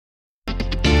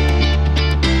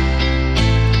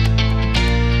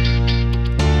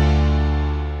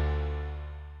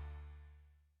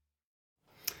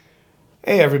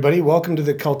Hey everybody, welcome to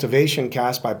the Cultivation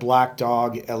cast by Black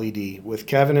Dog LED with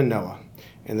Kevin and Noah.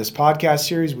 In this podcast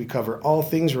series, we cover all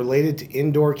things related to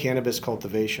indoor cannabis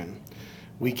cultivation.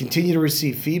 We continue to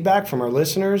receive feedback from our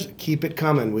listeners. Keep it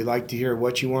coming. We like to hear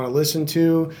what you want to listen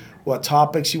to, what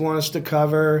topics you want us to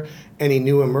cover, any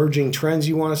new emerging trends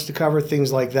you want us to cover,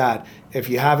 things like that. If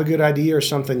you have a good idea or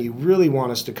something you really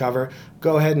want us to cover,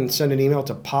 go ahead and send an email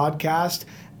to podcast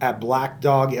 @Black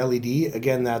Dog LED.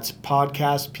 Again, that's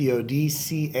podcast,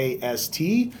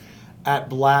 PODCAST,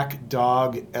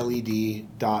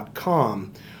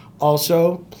 @blackdogled.com.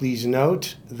 Also, please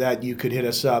note that you could hit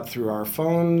us up through our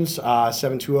phones,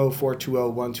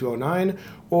 720-420-1209,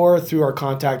 or through our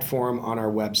contact form on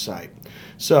our website.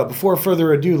 So before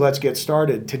further ado, let's get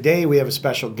started. Today we have a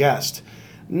special guest.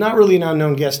 Not really an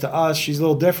unknown guest to us. She's a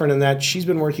little different in that she's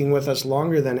been working with us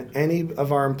longer than any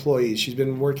of our employees. She's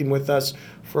been working with us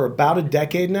for about a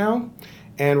decade now.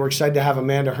 And we're excited to have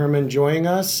Amanda Herman joining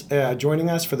us for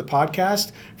the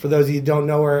podcast. For those of you who don't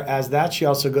know her as that, she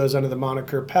also goes under the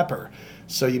moniker Pepper.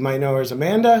 So you might know her as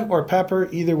Amanda or Pepper.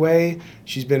 Either way,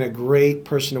 she's been a great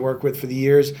person to work with for the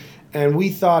years. And we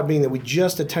thought, being that we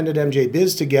just attended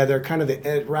MJBiz together,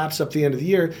 it wraps up the end of the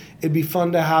year, it'd be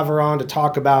fun to have her on to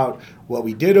talk about what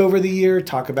we did over the year,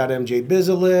 talk about MJBiz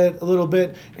a little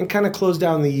bit, and kind of close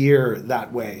down the year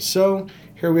that way. So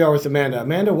here we are with Amanda.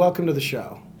 Amanda, welcome to the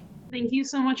show. Thank you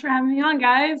so much for having me on,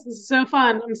 guys. This is so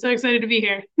fun. I'm so excited to be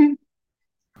here.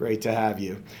 Great to have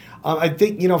you. I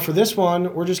think, for this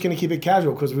one, we're just going to keep it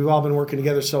casual because we've all been working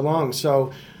together so long.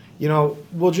 So,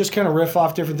 we'll just kind of riff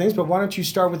off different things. But why don't you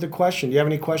start with the question? Do you have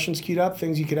any questions queued up,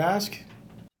 things you could ask?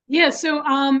 Yeah, so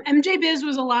MJBiz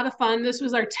was a lot of fun. This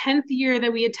was our 10th year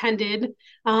that we attended.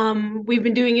 We've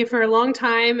been doing it for a long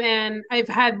time, and I've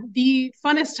had the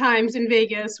funnest times in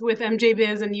Vegas with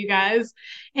MJBiz and you guys.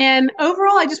 And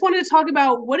overall, I just wanted to talk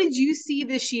about, what did you see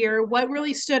this year? What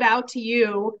really stood out to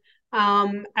you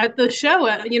at the show,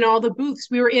 all the booths?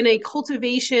 We were in a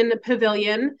cultivation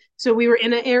pavilion. So we were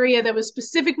in an area that was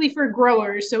specifically for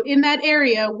growers. So in that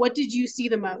area, what did you see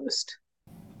the most?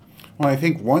 Well, I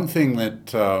think one thing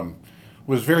that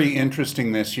was very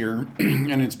interesting this year,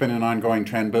 and it's been an ongoing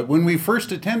trend, but when we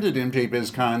first attended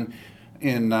MJBizCon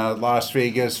in Las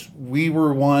Vegas, we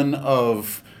were one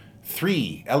of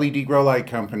 3 LED grow light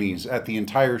companies at the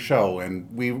entire show, and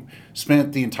we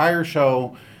spent the entire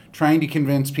show trying to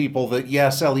convince people that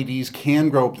yes, LEDs can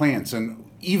grow plants, and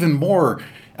even more,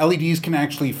 LEDs can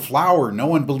actually flower. No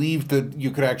one believed that you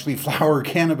could actually flower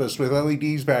cannabis with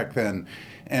LEDs back then.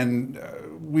 And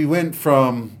we went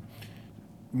from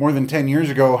more than 10 years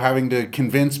ago having to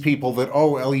convince people that,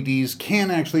 LEDs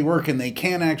can actually work and they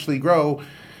can actually grow,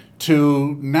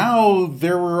 to now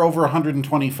there were over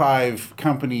 125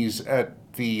 companies at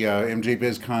the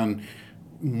MJBizCon.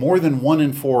 More than 1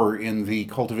 in 4 in the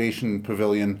cultivation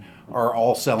pavilion are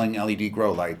all selling LED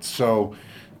grow lights. So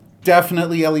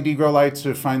definitely LED grow lights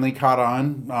have finally caught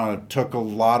on. Took a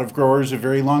lot of growers a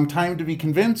very long time to be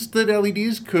convinced that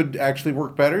LEDs could actually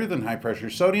work better than high pressure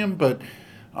sodium, but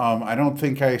I don't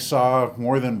think I saw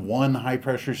more than 1 high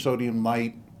pressure sodium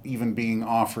light even being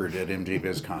offered at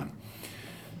MJBizCon.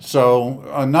 So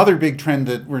another big trend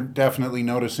that we're definitely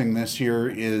noticing this year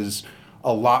is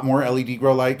a lot more LED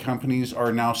grow light companies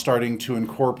are now starting to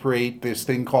incorporate this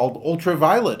thing called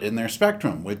ultraviolet in their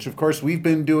spectrum, which of course we've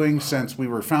been doing since we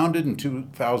were founded in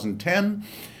 2010.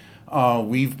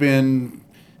 We've been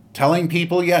telling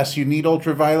people, yes, you need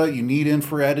ultraviolet, you need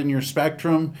infrared in your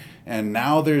spectrum, and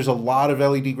now there's a lot of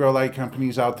LED grow light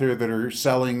companies out there that are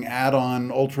selling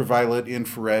add-on ultraviolet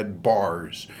infrared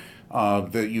bars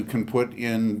that you can put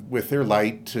in with their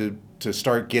light to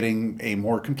start getting a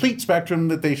more complete spectrum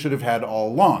that they should have had all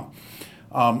along.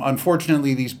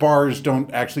 Unfortunately, these bars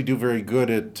don't actually do very good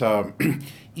at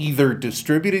either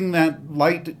distributing that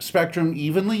light spectrum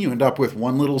evenly. You end up with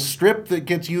one little strip that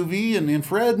gets UV and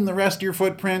infrared, and the rest of your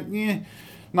footprint,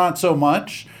 not so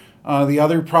much. The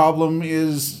other problem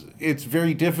is it's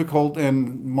very difficult,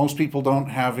 and most people don't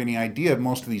have any idea.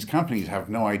 Most of these companies have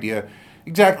no idea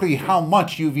exactly how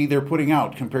much UV they're putting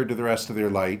out compared to the rest of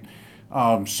their light.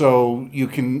 So you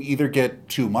can either get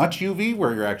too much UV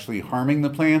where you're actually harming the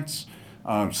plants.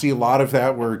 See a lot of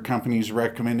that where companies are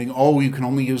recommending, you can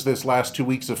only use this last 2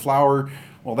 weeks of flower.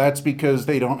 Well, that's because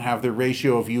they don't have their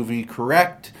ratio of UV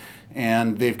correct,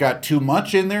 and they've got too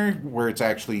much in there where it's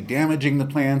actually damaging the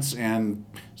plants. And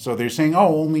so they're saying,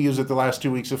 only use it the last 2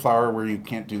 weeks of flower, where you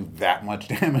can't do that much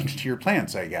damage to your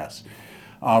plants, I guess.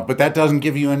 But that doesn't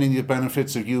give you any of the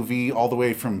benefits of UV all the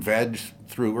way from veg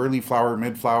through early flower,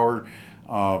 mid flower.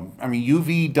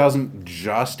 UV doesn't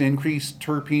just increase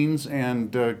terpenes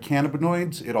and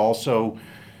cannabinoids. It also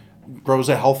grows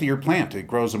a healthier plant. It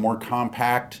grows a more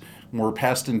compact, more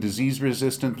pest and disease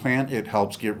resistant plant. It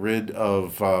helps get rid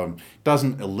of,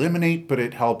 doesn't eliminate, but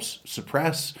it helps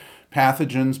suppress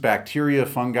pathogens, bacteria,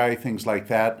 fungi, things like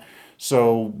that.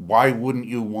 So why wouldn't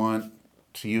you want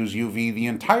to use UV the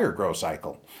entire grow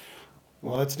cycle?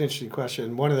 Well, that's an interesting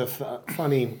question. One of the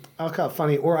funny, I'll call it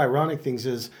funny or ironic things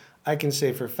is I can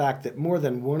say for a fact that more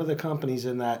than one of the companies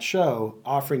in that show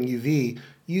offering UV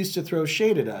used to throw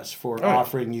shade at us for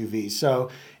offering UV. So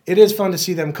it is fun to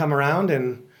see them come around,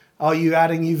 and all you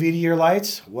adding UV to your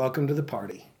lights, welcome to the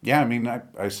party. Yeah, I mean,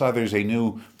 I saw there's a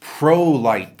new Pro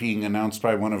light being announced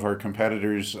by one of our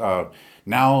competitors.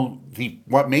 Now,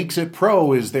 what makes it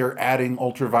Pro is they're adding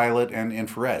ultraviolet and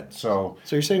infrared. So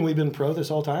you're saying we've been Pro this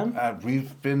whole time?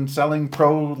 We've been selling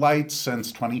Pro lights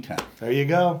since 2010. There you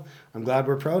go. I'm glad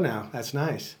we're Pro now. That's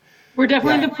nice. We're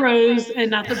definitely the pros and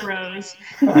not the bros.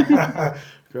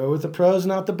 Grow with the pros,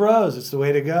 not the bros. It's the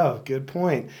way to go. Good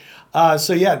point.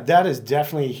 So yeah, that is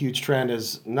definitely a huge trend,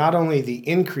 is not only the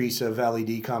increase of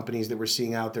LED companies that we're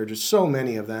seeing out there, just so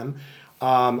many of them.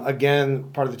 Again,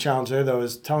 part of the challenge there, though,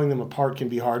 is telling them apart can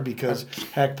be hard because,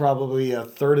 heck, probably a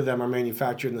third of them are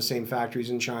manufactured in the same factories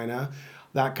in China,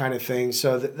 that kind of thing.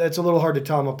 So that's a little hard to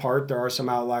tell them apart. There are some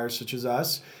outliers such as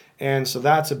us. And so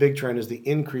that's a big trend, is the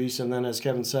increase. And then, as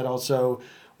Kevin said, also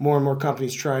more and more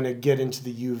companies trying to get into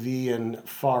the UV and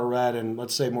far red and,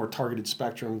 let's say, more targeted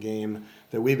spectrum game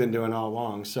that we've been doing all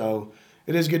along. So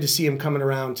it is good to see them coming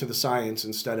around to the science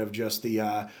instead of just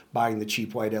the buying the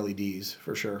cheap white LEDs,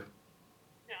 for sure.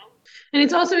 And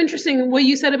it's also interesting what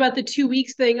you said about the 2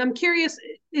 weeks thing. I'm curious,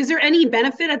 is there any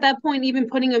benefit at that point, even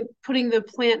putting the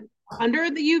plant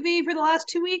under the UV for the last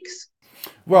 2 weeks?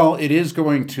 Well, it is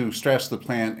going to stress the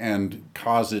plant and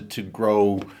cause it to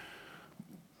grow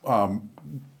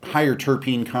higher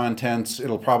terpene contents.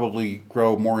 It'll probably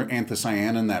grow more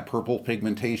anthocyanin, that purple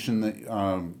pigmentation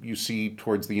that you see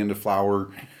towards the end of flower.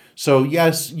 So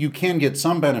yes, you can get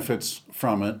some benefits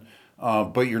from it,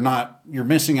 but you're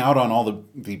missing out on all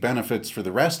the benefits for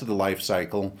the rest of the life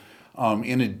cycle.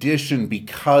 In addition,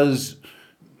 because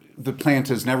the plant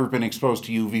has never been exposed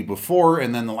to UV before,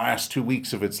 and then the last 2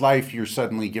 weeks of its life, you're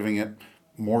suddenly giving it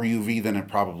more UV than it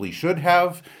probably should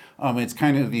have. It's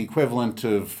kind of the equivalent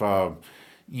of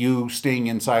you staying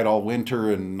inside all winter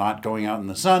and not going out in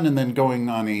the sun, and then going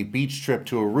on a beach trip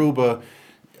to Aruba.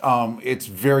 It's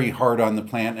very hard on the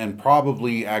plant and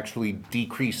probably actually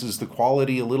decreases the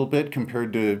quality a little bit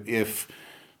compared to if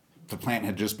the plant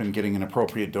had just been getting an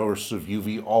appropriate dose of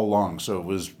UV all along. So it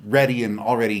was ready and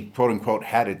already, quote unquote,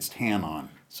 had its tan on.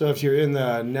 So if you're in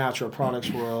the natural products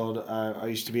world, I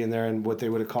used to be in there, and what they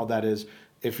would have called that is,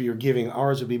 if you're giving,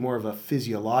 ours would be more of a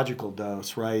physiological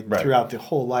dose, right? Throughout the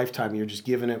whole lifetime, you're just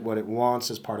giving it what it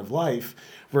wants as part of life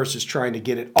versus trying to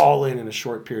get it all in a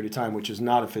short period of time, which is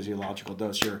not a physiological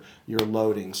dose. You're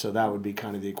loading. So that would be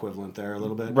kind of the equivalent there a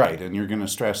little bit. Right, and you're going to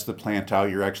stress the plant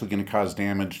out. You're actually going to cause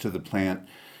damage to the plant.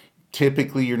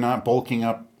 Typically, you're not bulking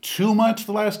up too much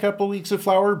the last couple of weeks of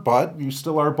flower, but you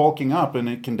still are bulking up, and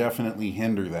it can definitely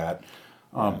hinder that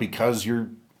because you're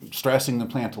stressing the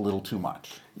plant a little too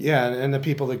much. Yeah, and the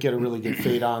people that get a really good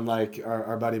fade on, like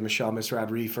our buddy Michelle, Mr.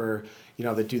 Adreefer,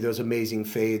 that do those amazing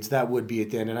fades, that would be at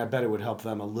the end, and I bet it would help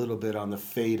them a little bit on the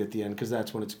fade at the end because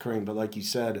that's when it's occurring. But like you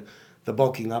said, the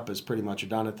bulking up is pretty much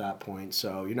done at that point,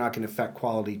 so you're not going to affect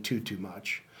quality too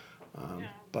much.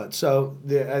 But so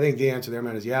I think the answer there,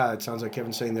 man, is yeah, it sounds like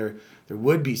Kevin's saying there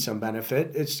would be some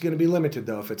benefit. It's going to be limited,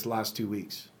 though, if it's the last 2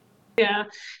 weeks. Yeah,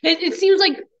 it seems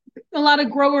like a lot of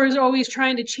growers are always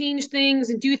trying to change things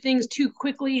and do things too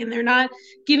quickly, and they're not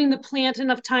giving the plant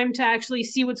enough time to actually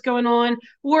see what's going on,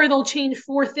 or they'll change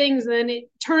 4 things and then it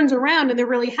turns around and they're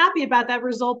really happy about that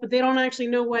result, but they don't actually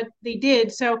know what they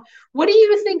did. So what do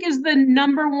you think is the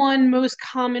number one most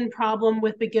common problem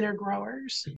with beginner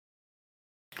growers?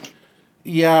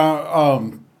 Yeah,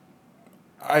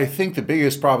 I think the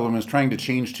biggest problem is trying to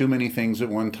change too many things at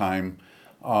one time,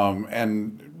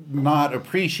 and not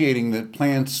appreciating that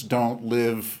plants don't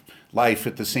live life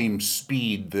at the same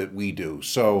speed that we do.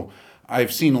 So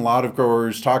I've seen a lot of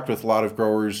growers, talked with a lot of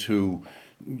growers who,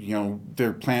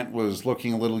 their plant was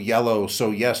looking a little yellow. So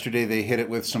yesterday they hit it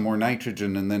with some more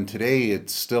nitrogen, and then today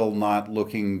it's still not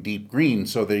looking deep green.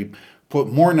 So they put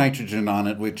more nitrogen on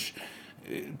it, which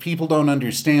people don't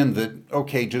understand that,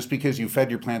 okay, just because you fed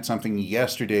your plant something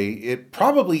yesterday, it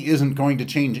probably isn't going to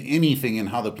change anything in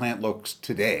how the plant looks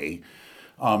today.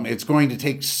 It's going to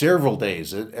take several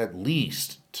days at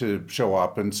least to show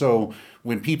up. And so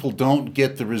when people don't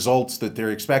get the results that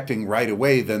they're expecting right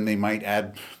away, then they might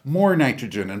add more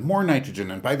nitrogen and more nitrogen.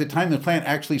 And by the time the plant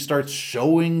actually starts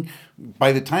showing,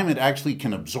 by the time it actually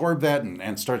can absorb that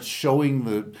and starts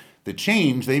showing the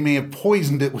change, they may have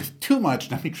poisoned it with too much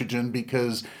nitrogen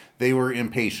because they were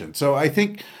impatient. So I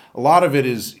think a lot of it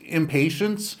is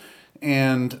impatience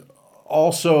and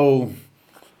also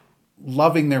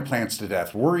loving their plants to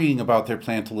death, worrying about their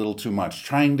plant a little too much,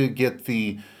 trying to get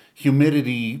the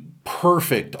humidity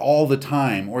perfect all the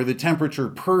time or the temperature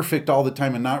perfect all the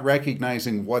time and not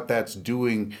recognizing what that's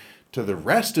doing to the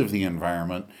rest of the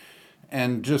environment,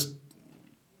 and just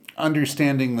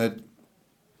understanding that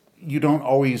you don't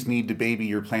always need to baby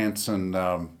your plants. And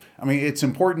it's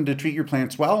important to treat your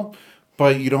plants well,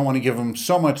 but you don't want to give them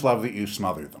so much love that you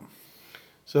smother them.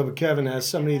 So, but Kevin, as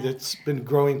somebody that's been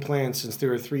growing plants since they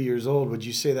were 3 years old, would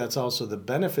you say that's also the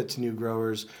benefit to new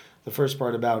growers? The first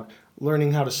part about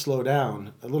learning how to slow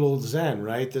down, a little zen,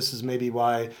 right? This is maybe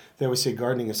why they always say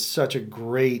gardening is such a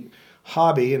great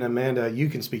hobby. And Amanda, you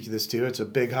can speak to this too. It's a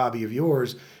big hobby of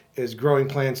yours. Is growing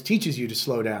plants teaches you to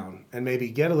slow down and maybe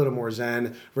get a little more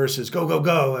zen versus go, go,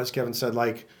 go, as Kevin said,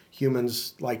 like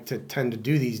humans like to tend to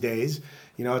do these days.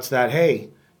 It's that, hey,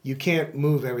 you can't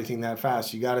move everything that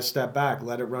fast. You got to step back,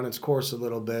 let it run its course a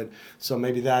little bit. So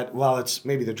maybe that, while it's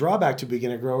maybe the drawback to a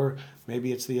beginner grower,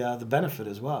 maybe it's the benefit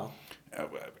as well.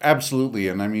 Absolutely.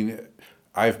 And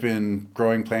I've been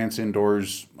growing plants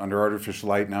indoors under artificial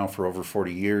light now for over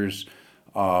 40 years.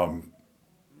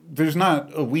 There's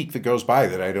not a week that goes by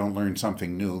that I don't learn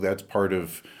something new. That's part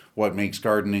of what makes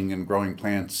gardening and growing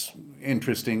plants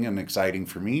interesting and exciting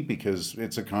for me, because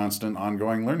it's a constant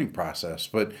ongoing learning process.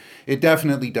 But it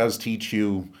definitely does teach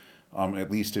you,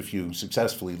 at least if you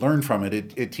successfully learn from it,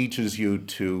 it teaches you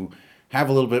to have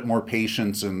a little bit more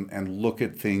patience and look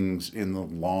at things in the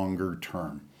longer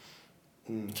term.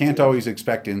 Can't always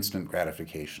expect instant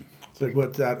gratification. It's like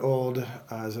what that old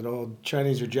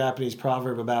Chinese or Japanese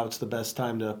proverb about it's the best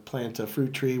time to plant a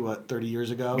fruit tree, 30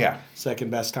 years ago? Yeah.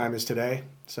 Second best time is today.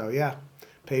 So yeah,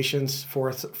 patience,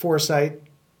 foresight.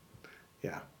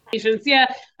 Yeah. Patience.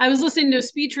 Yeah. I was listening to a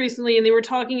speech recently and they were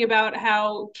talking about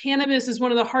how cannabis is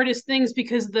one of the hardest things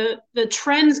because the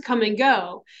trends come and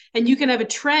go. And you can have a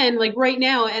trend like right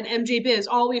now at MJBiz,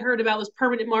 all we heard about was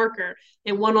permanent marker.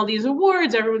 It won all these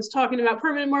awards. Everyone's talking about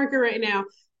permanent marker right now.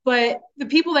 But the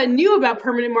people that knew about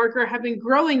permanent marker have been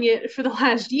growing it for the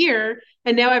last year,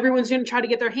 and now everyone's going to try to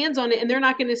get their hands on it, and they're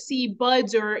not going to see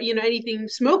buds or anything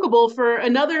smokable for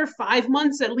another 5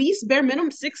 months at least, bare minimum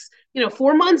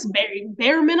 4 months,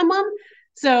 bare minimum.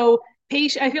 So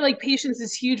I feel like patience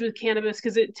is huge with cannabis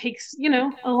because it takes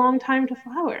a long time to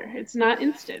flower. It's not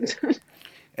instant.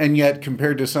 And yet,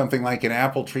 compared to something like an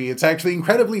apple tree, it's actually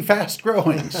incredibly fast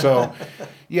growing. So,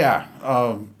 yeah,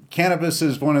 cannabis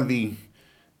is one of the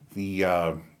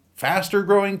faster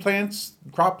growing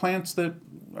crop plants that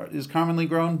is commonly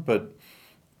grown, but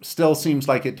still seems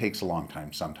like it takes a long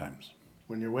time sometimes.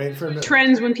 When you're waiting for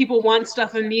trends, when people want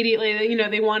stuff immediately,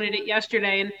 they wanted it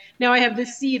yesterday, and now I have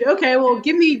this seed. Okay, well,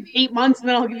 give me 8 months, and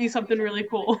then I'll give you something really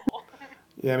cool.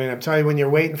 Yeah, I'm telling you, when you're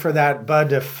waiting for that bud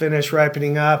to finish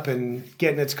ripening up and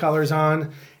getting its colors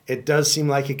on, it does seem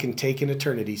like it can take an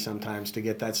eternity sometimes to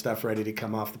get that stuff ready to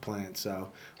come off the plant.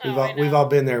 So we've all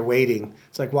been there waiting.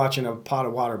 It's like watching a pot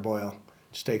of water boil.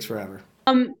 It just takes forever.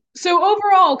 So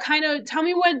overall, kind of tell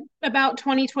me what about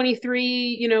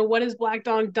 2023, what has Black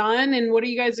Dog done and what are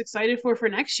you guys excited for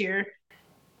next year?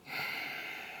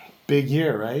 Big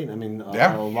year, right?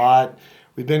 Yeah. A lot.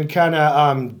 We've been kind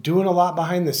of doing a lot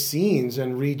behind the scenes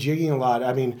and rejigging a lot.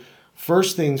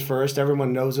 First things first,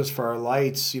 everyone knows us for our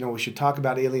lights. We should talk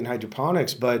about alien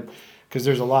hydroponics, but because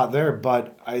there's a lot there.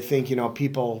 But I think,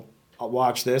 people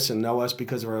watch this and know us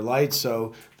because of our lights.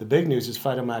 So the big news is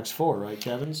Phytomax 4, right,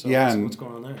 Kevin? So yeah. what's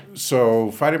going on there?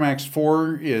 So Phytomax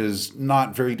 4 is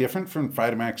not very different from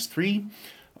Phytomax 3.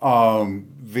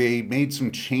 They made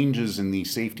some changes in the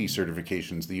safety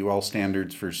certifications, the UL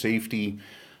standards for safety.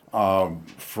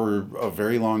 For a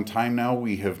very long time now,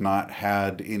 we have not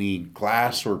had any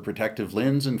glass or protective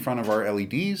lens in front of our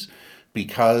LEDs,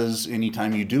 because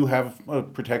anytime you do have a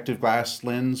protective glass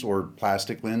lens or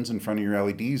plastic lens in front of your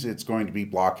LEDs, it's going to be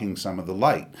blocking some of the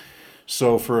light.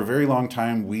 So for a very long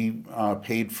time, we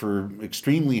paid for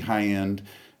extremely high-end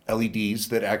LEDs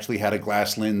that actually had a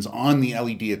glass lens on the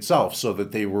LED itself so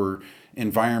that they were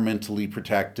environmentally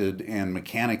protected and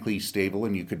mechanically stable,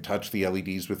 and you could touch the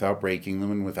LEDs without breaking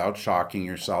them and without shocking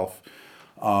yourself.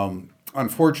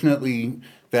 Unfortunately,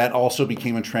 that also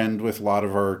became a trend with a lot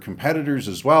of our competitors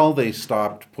as well. They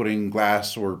stopped putting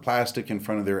glass or plastic in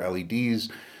front of their LEDs,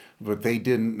 but they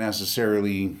didn't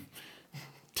necessarily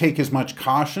take as much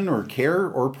caution or care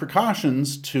or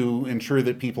precautions to ensure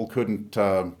that people couldn't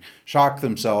shock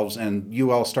themselves. And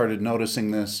UL started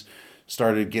noticing this,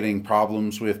 started getting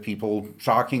problems with people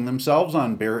shocking themselves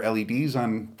on bare LEDs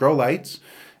on grow lights.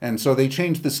 And so they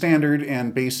changed the standard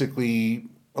and basically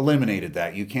eliminated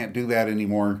that. You can't do that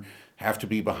anymore. Have to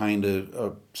be behind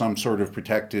some sort of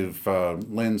protective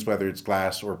lens, whether it's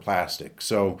glass or plastic.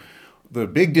 So the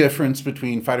big difference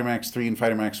between Phytomax 3 and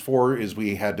Phytomax 4 is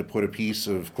we had to put a piece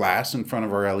of glass in front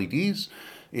of our LEDs.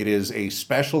 It is a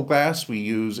special glass. We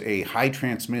use a high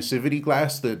transmissivity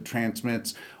glass that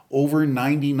transmits over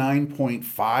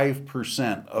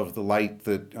 99.5% of the light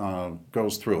that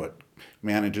goes through it,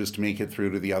 manages to make it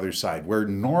through to the other side. Where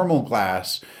normal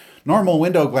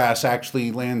window glass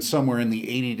actually lands somewhere in the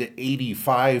 80 to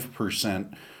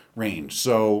 85% range.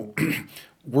 So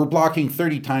we're blocking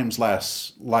 30 times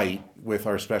less light with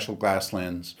our special glass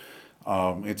lens.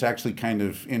 It's actually kind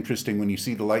of interesting when you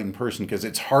see the light in person because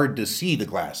it's hard to see the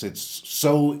glass. It's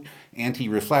so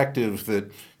anti-reflective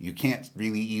that you can't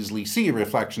really easily see a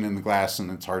reflection in the glass,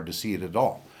 and it's hard to see it at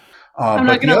all. I'm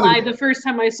not going to lie. The first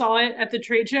time I saw it at the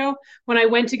trade show, when I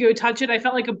went to go touch it, I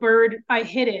felt like a bird. I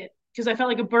hit it because I felt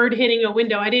like a bird hitting a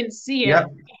window. I didn't see it.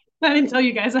 Yep. I didn't tell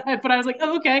you guys that, but I was like,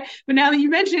 oh, okay. But now that you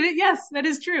mention it, yes, that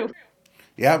is true.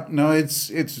 Yeah, no, it's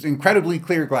incredibly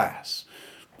clear glass.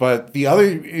 But the other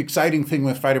exciting thing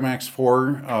with Phytomax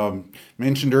 4,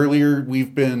 mentioned earlier,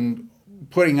 we've been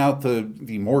putting out the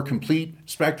more complete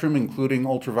spectrum, including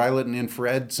ultraviolet and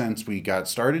infrared, since we got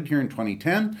started here in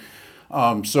 2010.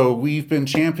 So we've been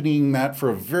championing that for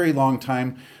a very long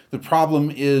time. The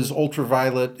problem is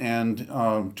ultraviolet and,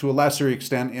 to a lesser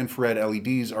extent, infrared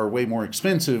LEDs are way more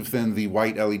expensive than the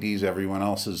white LEDs everyone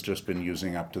else has just been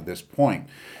using up to this point.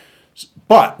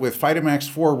 But with Phytomax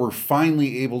 4, we're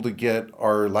finally able to get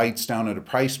our lights down at a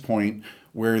price point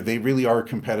where they really are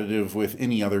competitive with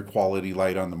any other quality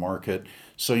light on the market.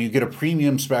 So you get a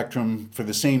premium spectrum for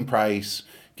the same price,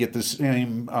 get the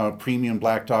same premium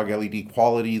Black Dog LED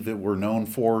quality that we're known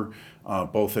for,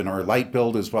 both in our light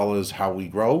build as well as how we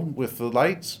grow with the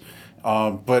lights,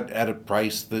 but at a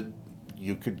price that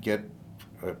you could get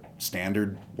a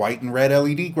standard white and red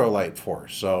LED grow light for.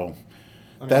 So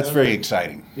that's very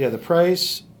exciting. Yeah, the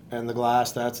price and the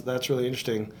glass, that's really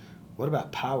interesting. What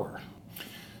about power?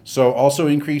 So also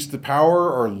increased the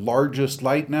power. Our largest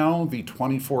light now, the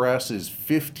 24S, is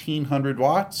 1,500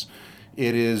 watts.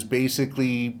 It is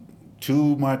basically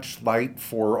too much light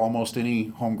for almost any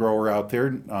home grower out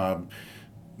there.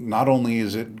 Not only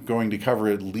is it going to cover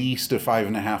at least a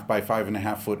 5.5 by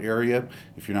 5.5 foot area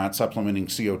if you're not supplementing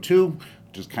CO2,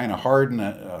 which is kind of hard in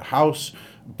a house,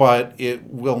 but it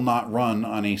will not run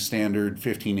on a standard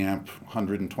 15 amp,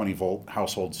 120 volt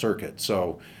household circuit.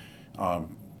 So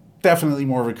definitely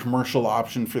more of a commercial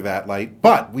option for that light.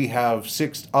 But we have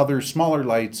 6 other smaller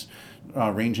lights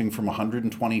ranging from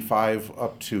 125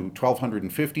 up to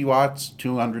 1,250 watts,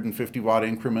 250 watt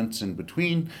increments in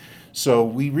between. So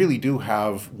we really do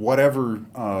have whatever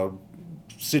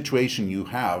situation you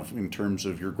have in terms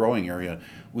of your growing area,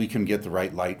 we can get the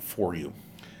right light for you.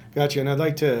 Gotcha. And I'd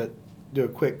like to do a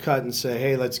quick cut and say,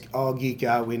 hey, let's all geek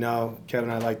out. We know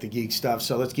Kevin and I like the geek stuff.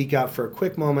 So let's geek out for a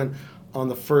quick moment on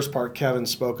the first part Kevin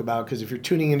spoke about, because if you're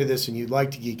tuning into this and you'd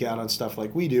like to geek out on stuff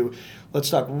like we do, let's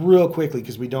talk real quickly,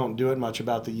 because we don't do it much,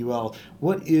 about the UL.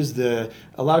 What is a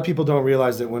lot of people don't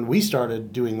realize that when we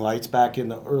started doing lights back in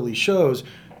the early shows,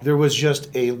 there was just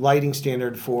a lighting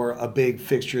standard for a big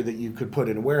fixture that you could put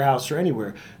in a warehouse or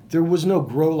anywhere. There was no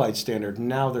grow light standard.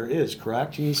 Now there is,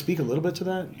 correct? Can you speak a little bit to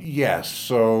that? Yes.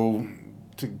 So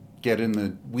to get in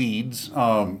the weeds,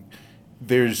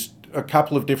 there's a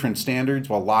couple of different standards,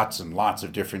 well, lots and lots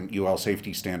of different UL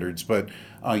safety standards, but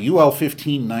UL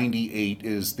 1598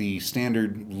 is the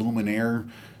standard luminaire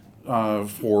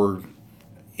for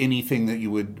anything that you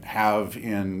would have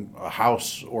in a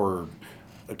house or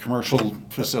a commercial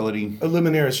facility. A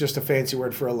luminaire is just a fancy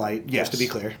word for a light, yes, just to be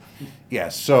clear.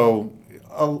 Yes, so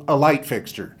a light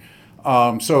fixture.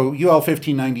 So UL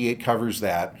 1598 covers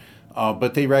that,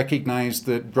 but they recognize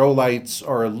that grow lights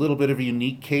are a little bit of a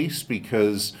unique case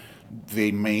because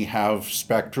they may have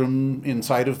spectrum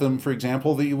inside of them, for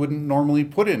example, that you wouldn't normally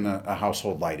put in a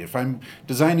household light. If I'm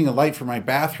designing a light for my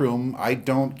bathroom, I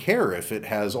don't care if it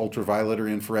has ultraviolet or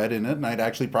infrared in it, and I'd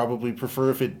actually probably prefer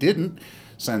if it didn't,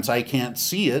 since I can't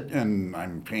see it and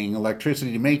I'm paying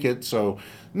electricity to make it, so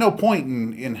no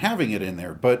point in having it in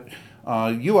there. But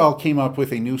UL came up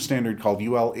with a new standard called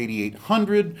UL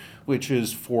 8800, which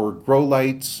is for grow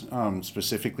lights,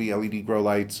 specifically LED grow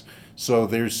lights. So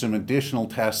there's some additional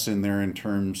tests in there in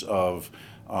terms of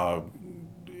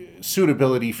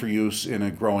suitability for use in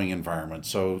a growing environment.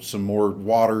 So some more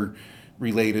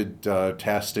water-related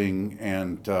testing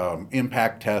and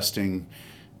impact testing,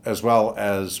 as well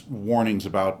as warnings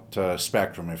about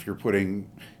spectrum. If you're putting,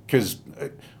 because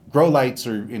grow lights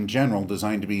are in general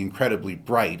designed to be incredibly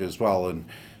bright as well, and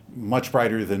much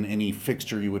brighter than any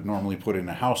fixture you would normally put in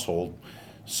a household.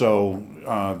 So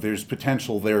there's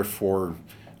potential there for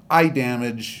eye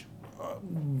damage,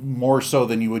 more so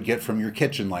than you would get from your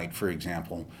kitchen light, for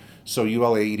example. So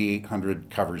ULA 8800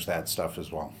 covers that stuff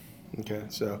as well. Okay,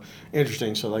 so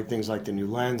interesting. So like things like the new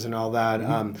lens and all that,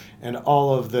 and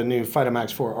all of the new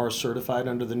Phytomax 4 are certified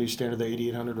under the new standard, the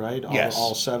 8800, right? Yes.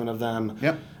 All 7 of them.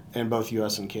 Yep. In both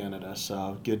U.S. and Canada.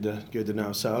 So good to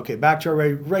know. So okay, back to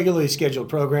our regularly scheduled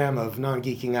program of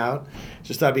non-geeking out.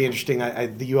 Just thought it'd be interesting.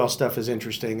 The UL stuff is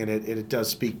interesting, and it does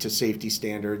speak to safety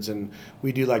standards, and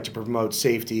we do like to promote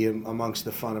safety amongst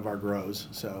the fun of our grows.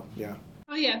 So yeah.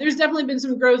 Oh yeah, there's definitely been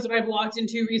some grows that I've walked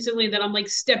into recently that I'm like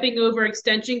stepping over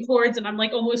extension cords and I'm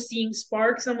like almost seeing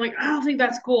sparks. I'm like, I don't think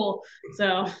that's cool.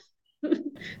 So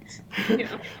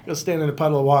Go stand in a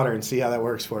puddle of water and see how that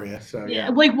works for you. So yeah,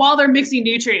 like while they're mixing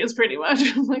nutrients, pretty much.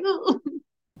 I'm like,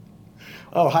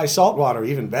 oh, high salt water,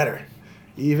 even better,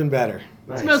 even better.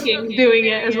 Nice. Smoking, doing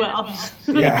it as well.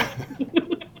 Yeah.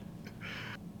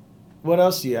 What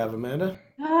else do you have, Amanda?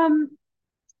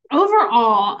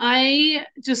 Overall, I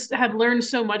just have learned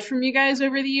so much from you guys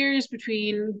over the years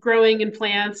between growing and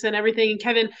plants and everything. And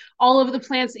Kevin, all of the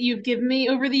plants that you've given me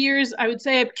over the years, I would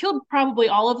say I've killed probably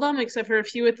all of them except for a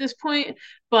few at this point,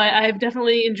 but I've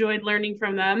definitely enjoyed learning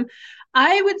from them.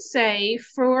 I would say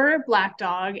for Black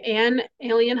Dog and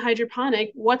Alien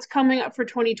Hydroponic, what's coming up for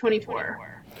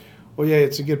 2024? Well, yeah,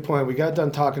 it's a good point. We got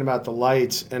done talking about the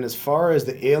lights, and as far as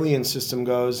the Alien system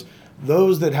goes,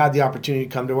 those that had the opportunity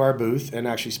to come to our booth and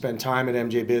actually spend time at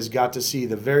MJBiz got to see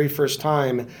the very first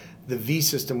time the V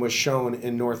system was shown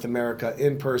in North America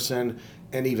in person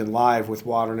and even live with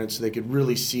water in it, so they could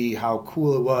really see how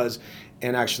cool it was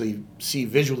and actually see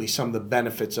visually some of the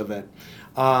benefits of it.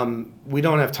 We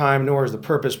don't have time, nor is the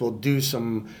purpose. We'll do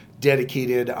some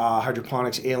dedicated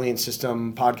hydroponics alien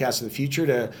system podcast in the future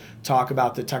to talk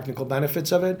about the technical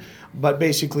benefits of it. But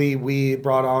basically, we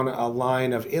brought on a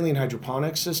line of alien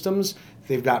hydroponics systems.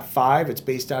 They've got 5. It's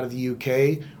based out of the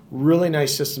UK. Really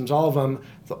nice systems, all of them.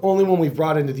 The only one we've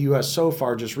brought into the US so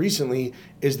far, just recently,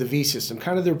 is the V system.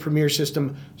 Kind of their premier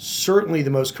system, certainly the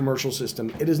most commercial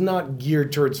system. It is not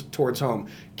geared towards home.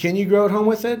 Can you grow at home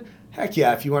with it? Heck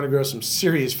yeah, if you want to grow some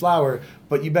serious flower,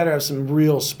 but you better have some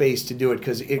real space to do it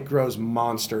because it grows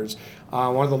monsters.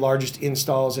 One of the largest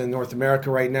installs in North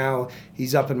America right now,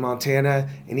 he's up in Montana,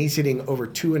 and he's hitting over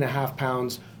 2.5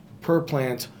 pounds per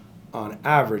plant on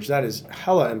average. That is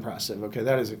hella impressive, okay?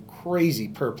 That is a crazy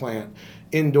per plant.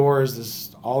 Indoors, this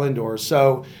is all indoors.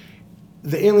 So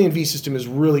the Alien V system is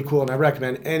really cool, and I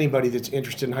recommend anybody that's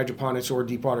interested in hydroponics or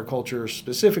deep water culture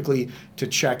specifically to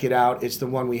check it out. It's the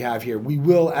one we have here. We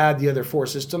will add the other 4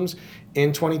 systems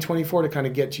in 2024 to kind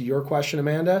of get to your question,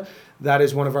 Amanda. That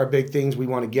is one of our big things. We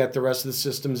want to get the rest of the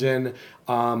systems in,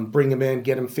 bring them in,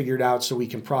 get them figured out so we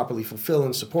can properly fulfill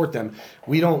and support them.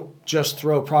 We don't just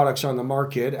throw products on the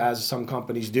market as some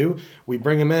companies do. We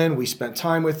bring them in, we spend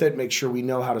time with it, make sure we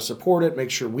know how to support it,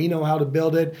 make sure we know how to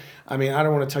build it. I mean, I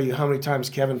don't want to tell you how many times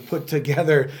Kevin put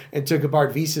together and took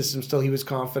apart V systems till he was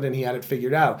confident he had it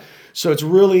figured out. So it's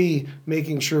really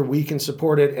making sure we can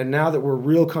support it. And now that we're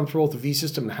real comfortable with the V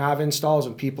system and have installs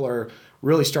and people are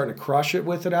really starting to crush it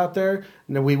with it out there,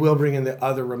 and then we will bring in the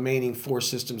other remaining 4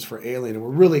 systems for Alien. And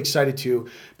we're really excited to,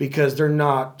 because they're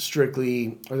not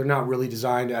strictly, or they're not really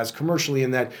designed as commercially in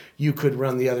that you could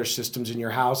run the other systems in your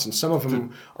house. And some of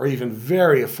them are even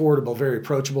very affordable, very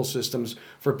approachable systems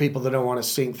for people that don't want to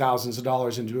sink thousands of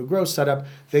dollars into a grow setup.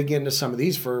 They get into some of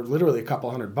these for literally a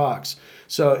couple $100.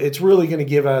 So it's really going to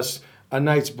give us a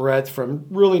nice breadth from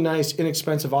really nice,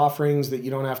 inexpensive offerings that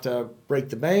you don't have to break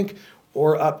the bank,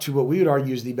 or up to what we would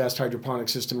argue is the best hydroponic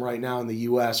system right now in the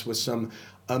U.S. with some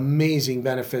amazing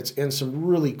benefits and some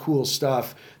really cool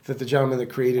stuff that the gentleman that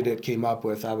created it came up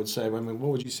with, I would say. I mean,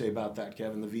 what would you say about that,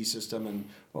 Kevin, the V system and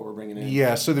what we're bringing in?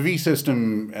 Yeah, so the V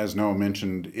system, as Noah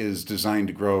mentioned, is designed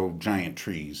to grow giant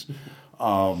trees.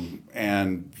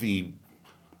 And the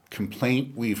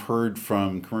complaint we've heard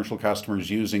from commercial customers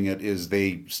using it is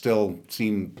they still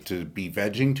seem to be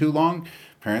vegging too long.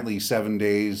 Apparently 7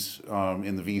 days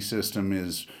in the V system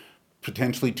is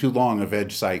potentially too long a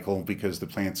veg cycle because the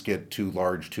plants get too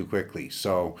large too quickly.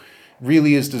 So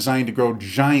really is designed to grow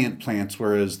giant plants,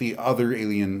 whereas the other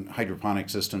Alien hydroponic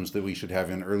systems that we should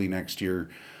have in early next year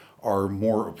are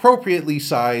more appropriately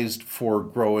sized for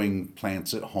growing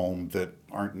plants at home that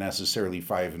aren't necessarily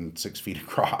 5 and 6 feet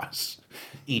across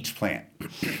each plant.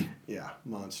 Yeah,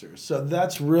 monsters. So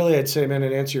that's really, I'd say, man,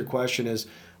 to answer your question, is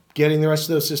getting the rest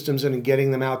of those systems in and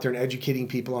getting them out there and educating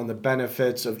people on the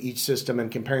benefits of each system and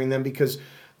comparing them, because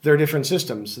They're different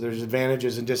systems. There's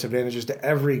advantages and disadvantages to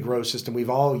every grow system we've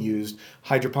all used,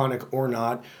 hydroponic or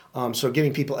not. So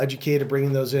getting people educated,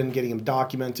 bringing those in, getting them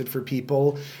documented for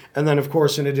people. And then, of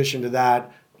course, in addition to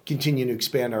that, continue to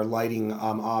expand our lighting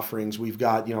offerings. We've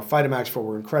got, Phytomax 4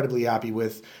 we're incredibly happy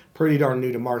with, pretty darn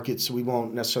new to market, so we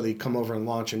won't necessarily come over and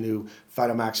launch a new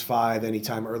Phytomax 5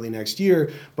 anytime early next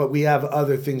year, but we have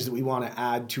other things that we want to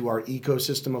add to our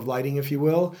ecosystem of lighting, if you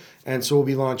will, and so we'll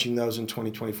be launching those in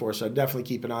 2024. So definitely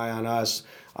keep an eye on us.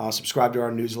 Subscribe to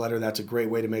our newsletter. That's a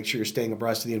great way to make sure you're staying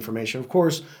abreast of the information. Of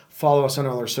course, follow us on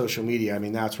all our social media. I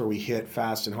mean, that's where we hit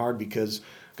fast and hard because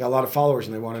got a lot of followers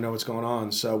and they want to know what's going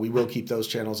on. So we will keep those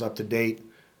channels up to date,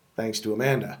 thanks to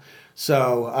Amanda.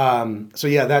 So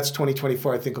yeah, that's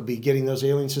 2024. I think we'll be getting those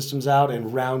alien systems out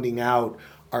and rounding out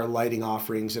our lighting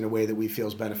offerings in a way that we feel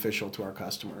is beneficial to our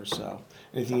customers. So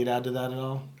anything you'd add to that at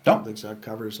all? No. I think so. That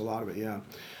covers a lot of it, yeah.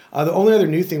 The only other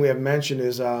new thing we haven't mentioned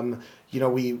is,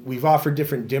 we've offered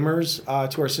different dimmers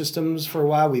to our systems for a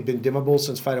while. We've been dimmable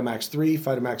since Phytomax 3.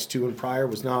 Phytomax 2 and prior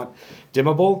was not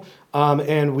dimmable.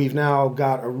 And we've now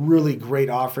got a really great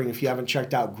offering. If you haven't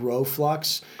checked out Grow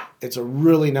Flux, it's a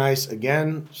really nice,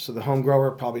 again, so the home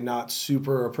grower, probably not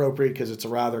super appropriate because it's a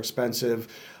rather expensive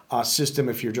system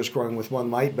if you're just growing with one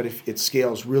light, but if it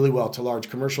scales really well to large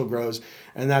commercial grows,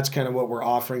 and that's kind of what we're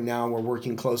offering now. We're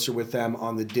working closer with them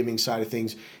on the dimming side of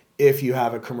things. If you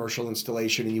have a commercial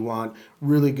installation and you want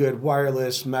really good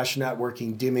wireless mesh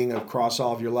networking dimming across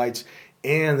all of your lights,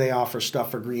 and they offer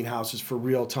stuff for greenhouses for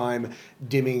real-time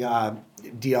dimming,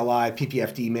 DLI,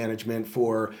 PPFD management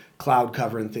for cloud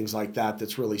cover and things like that.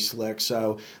 That's really slick.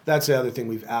 So that's the other thing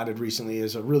we've added recently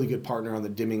is a really good partner on the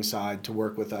dimming side to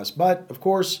work with us. But of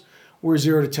course, we're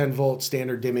 0 to 10 volt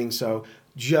standard dimming, so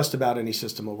just about any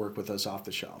system will work with us off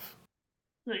the shelf.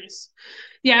 Nice.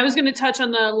 Yeah, I was going to touch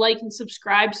on the like and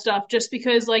subscribe stuff just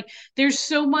because there's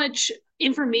so much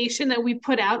information that we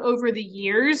put out over the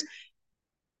years.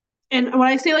 And when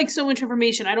I say so much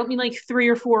information, I don't mean 3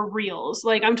 or 4 reels.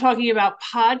 I'm talking about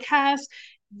podcasts,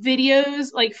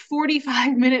 videos,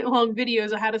 45-minute long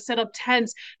videos of how to set up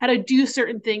tents, how to do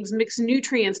certain things, mix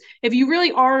nutrients. If you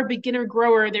really are a beginner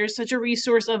grower, there's such a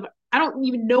resource of, I don't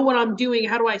even know what I'm doing.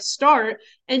 How do I start?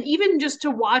 And even just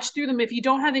to watch through them, if you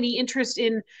don't have any interest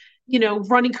in,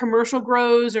 running commercial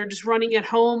grows or just running at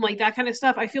home, that kind of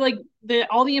stuff, I feel like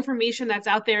all the information that's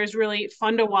out there is really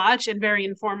fun to watch and very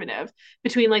informative.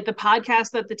 Between the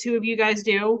podcast that the two of you guys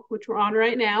do, which we're on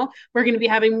right now, we're going to be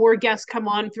having more guests come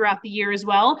on throughout the year as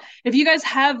well. If you guys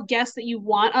have guests that you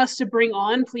want us to bring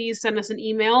on, please send us an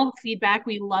email, feedback.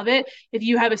 We love it. If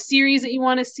you have a series that you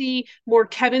want to see, more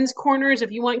Kevin's Corners,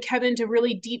 if you want Kevin to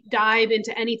really deep dive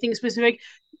into anything specific,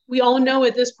 we all know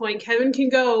at this point, Kevin can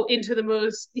go into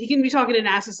he can be talking to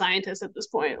NASA scientists at this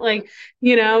point,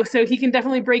 so he can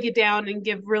definitely break it down and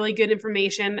give really good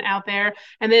information out there.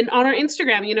 And then on our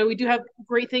Instagram, we do have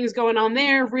great things going on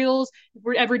there, reels. If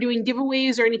we're ever doing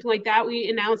giveaways or anything like that, we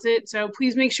announce it. So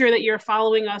please make sure that you're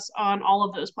following us on all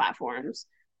of those platforms.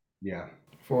 Yeah,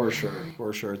 for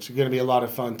sure. It's going to be a lot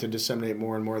of fun to disseminate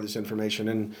more and more of this information.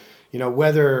 And,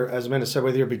 whether, as Amanda said,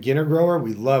 whether you're a beginner grower,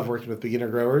 we love working with beginner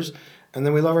growers. And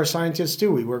then we love our scientists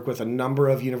too. We work with a number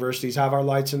of universities, have our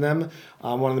lights in them.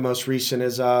 One of the most recent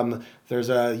is there's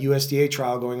a USDA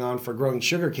trial going on for growing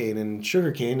sugarcane. And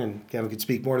sugarcane, and Kevin could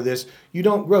speak more to this, you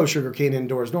don't grow sugarcane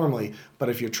indoors normally. But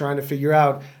if you're trying to figure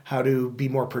out how to be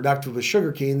more productive with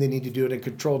sugarcane, they need to do it in a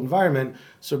controlled environment.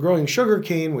 So growing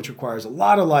sugarcane, which requires a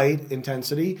lot of light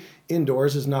intensity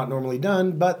indoors, is not normally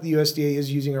done. But the USDA is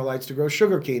using our lights to grow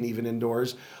sugarcane even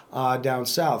indoors down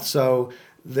south. So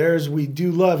we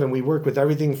do love, and we work with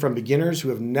everything from beginners who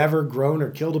have never grown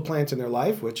or killed a plant in their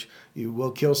life, which you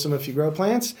will kill some if you grow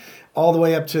plants, all the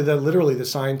way up to literally the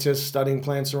scientists studying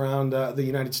plants around the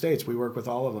United States. We work with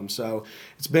all of them. So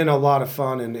it's been a lot of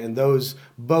fun, and those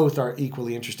both are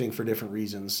equally interesting for different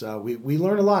reasons. So we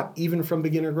learn a lot, even from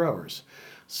beginner growers.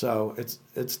 So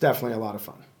it's definitely a lot of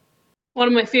fun. One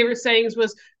of my favorite sayings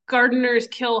was, gardeners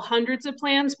kill hundreds of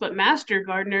plants, but master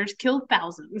gardeners kill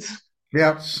thousands.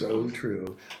 Yeah, so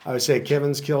true. I would say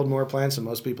Kevin's killed more plants than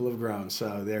most people have grown.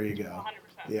 So there you go.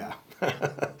 100%.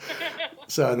 Yeah.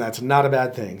 So, and that's not a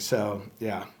bad thing. So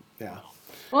yeah.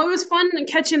 Well, it was fun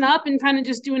catching up and kind of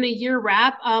just doing a year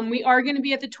wrap. We are going to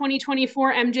be at the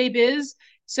 2024 MJBiz.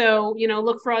 So,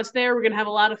 look for us there. We're going to have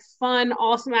a lot of fun,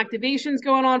 awesome activations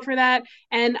going on for that.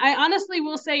 And I honestly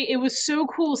will say it was so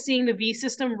cool seeing the V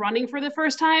system running for the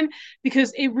first time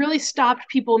because it really stopped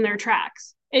people in their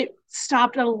tracks. It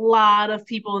stopped a lot of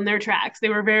people in their tracks. They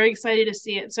were very excited to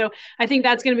see it. So I think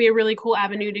that's going to be a really cool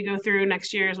avenue to go through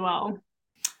next year as well.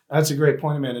 That's a great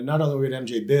point, Amanda. Not only are we at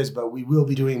MJBiz, but we will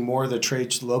be doing more of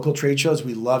the local trade shows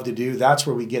we love to do. That's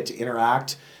where we get to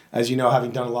interact. As you know,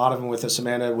 having done a lot of them with us,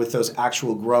 Amanda, with those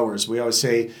actual growers. We always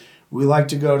say we like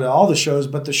to go to all the shows,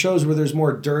 but the shows where there's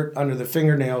more dirt under the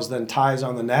fingernails than ties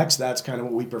on the necks, that's kind of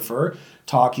what we prefer,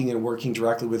 talking and working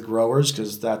directly with growers,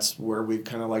 because that's where we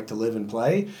kind of like to live and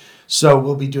play. So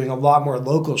we'll be doing a lot more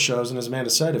local shows. And as Amanda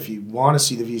said, if you want to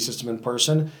see the V system in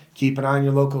person, keep an eye on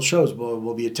your local shows.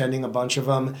 We'll be attending a bunch of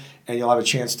them, and you'll have a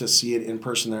chance to see it in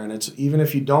person there. And it's even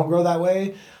if you don't grow that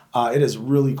way, it is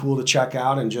really cool to check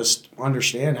out and just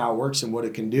understand how it works and what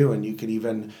it can do. And you can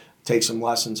even take some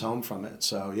lessons home from it.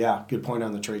 So yeah, good point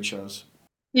on the trade shows.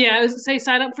 Yeah, I was say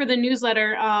sign up for the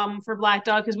newsletter for Black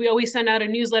Dog, because we always send out a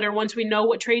newsletter once we know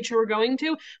what trade show we're going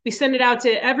to. We send it out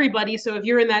to everybody. So if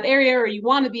you're in that area or you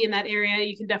want to be in that area,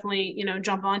 you can definitely,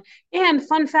 jump on. And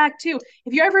fun fact too,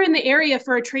 if you're ever in the area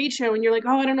for a trade show and you're like,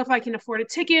 oh, I don't know if I can afford a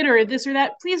ticket or this or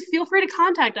that, please feel free to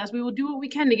contact us. We will do what we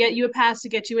can to get you a pass to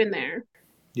get you in there.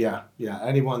 Yeah, yeah.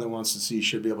 Anyone that wants to see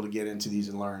should be able to get into these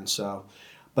and learn. So,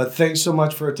 but thanks so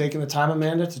much for taking the time,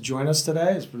 Amanda, to join us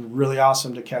today. It's been really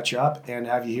awesome to catch up and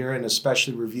have you here and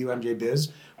especially review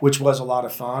MJBiz, which was a lot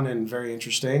of fun and very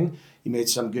interesting. You made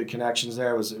some good connections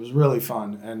there. It was really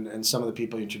fun, and some of the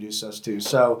people you introduced us to.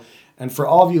 So, and for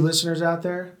all of you listeners out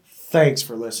there, thanks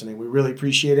for listening. We really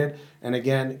appreciate it. And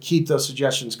again, keep those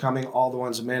suggestions coming, all the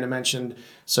ones Amanda mentioned,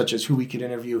 such as who we could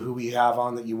interview, who we have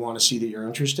on that you want to see that you're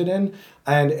interested in,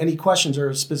 and any questions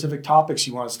or specific topics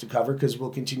you want us to cover, because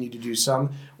we'll continue to do some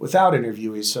without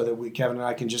interviewees so that Kevin and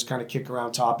I can just kind of kick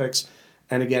around topics.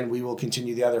 And again, we will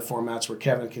continue the other formats where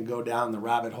Kevin can go down the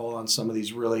rabbit hole on some of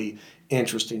these really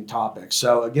interesting topics.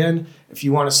 So again, if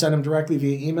you want to send them directly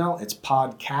via email, it's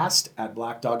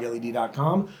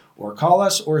podcast@blackdogled.com, or call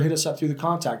us or hit us up through the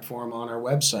contact form on our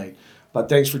website. But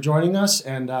thanks for joining us,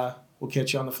 and we'll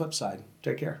catch you on the flip side.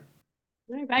 Take care.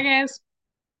 All right, bye, guys.